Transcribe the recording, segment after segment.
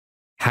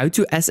How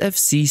to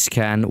SFC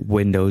scan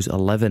Windows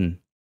 11.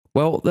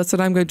 Well, that's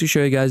what I'm going to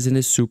show you guys in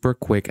this super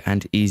quick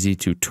and easy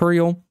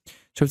tutorial.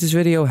 So if this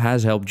video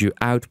has helped you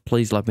out,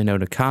 please let me know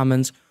in the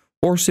comments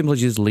or simply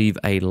just leave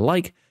a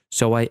like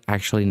so I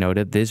actually know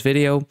that this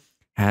video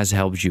has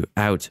helped you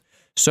out.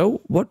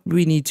 So what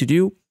we need to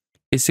do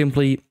is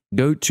simply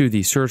go to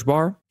the search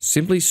bar,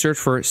 simply search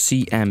for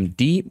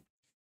CMD.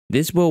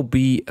 This will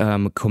be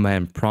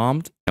command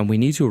prompt, and we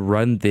need to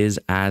run this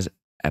as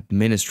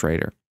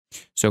administrator.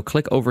 So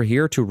click over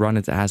here to run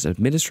it as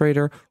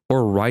administrator,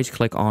 or right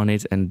click on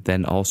it and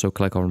then also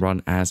click on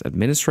run as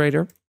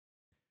administrator.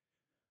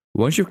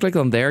 Once you click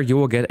on there, you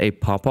will get a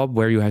pop-up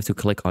where you have to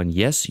click on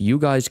yes. You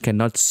guys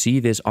cannot see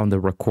this on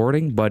the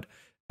recording, but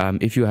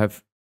if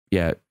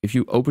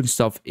you open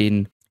stuff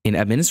in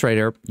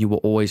administrator, you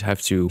will always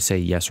have to say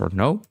yes or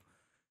no.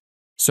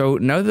 So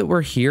now that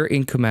we're here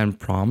in command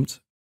prompt,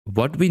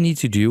 what we need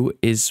to do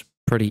is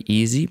pretty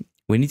easy.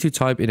 We need to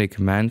type in a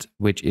command,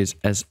 which is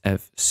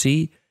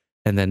SFC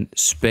and then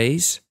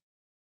space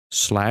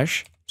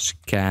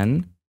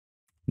 /scan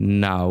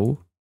now.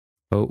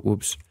 Oh,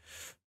 whoops.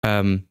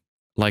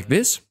 Like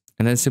this,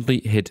 and then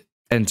simply hit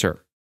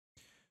enter.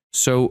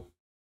 So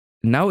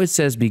now it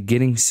says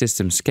beginning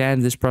system scan.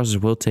 This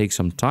process will take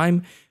some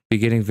time.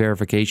 Beginning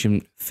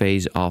verification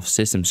phase of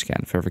system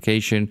scan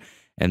verification,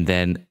 and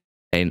then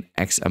an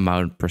X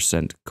amount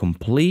 %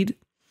 complete.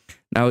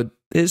 Now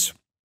this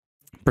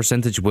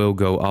percentage will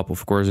go up,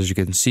 of course, as you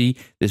can see.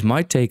 This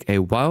might take a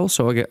while,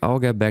 so I'll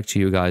get back to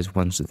you guys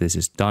once this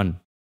is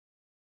done.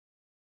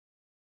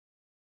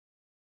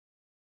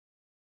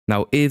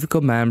 Now, if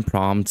command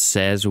prompt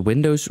says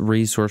Windows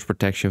Resource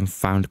Protection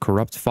found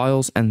corrupt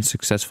files and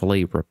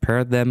successfully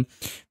repaired them,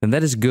 then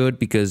that is good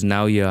because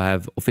now you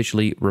have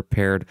officially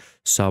repaired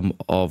some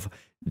of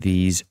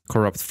these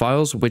corrupt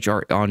files which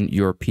are on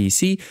your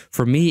PC.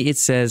 For me, it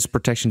says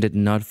protection did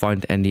not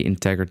find any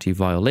integrity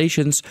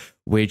violations,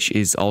 which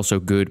is also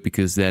good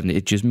because then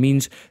it just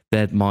means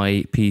that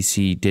my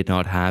PC did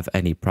not have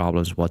any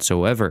problems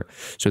whatsoever.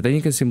 So then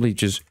you can simply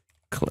just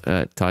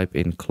type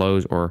in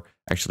close, or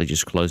actually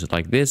just close it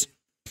like this.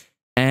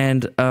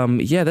 And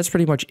yeah, that's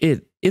pretty much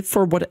it. If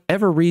for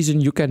whatever reason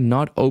you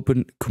cannot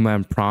open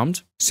command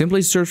prompt,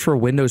 simply search for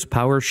Windows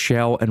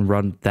PowerShell and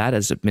run that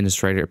as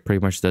administrator. It pretty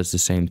much does the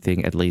same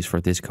thing, at least for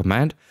this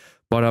command.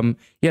 But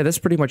yeah, that's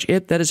pretty much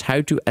it. That is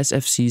how to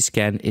SFC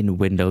scan in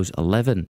Windows 11.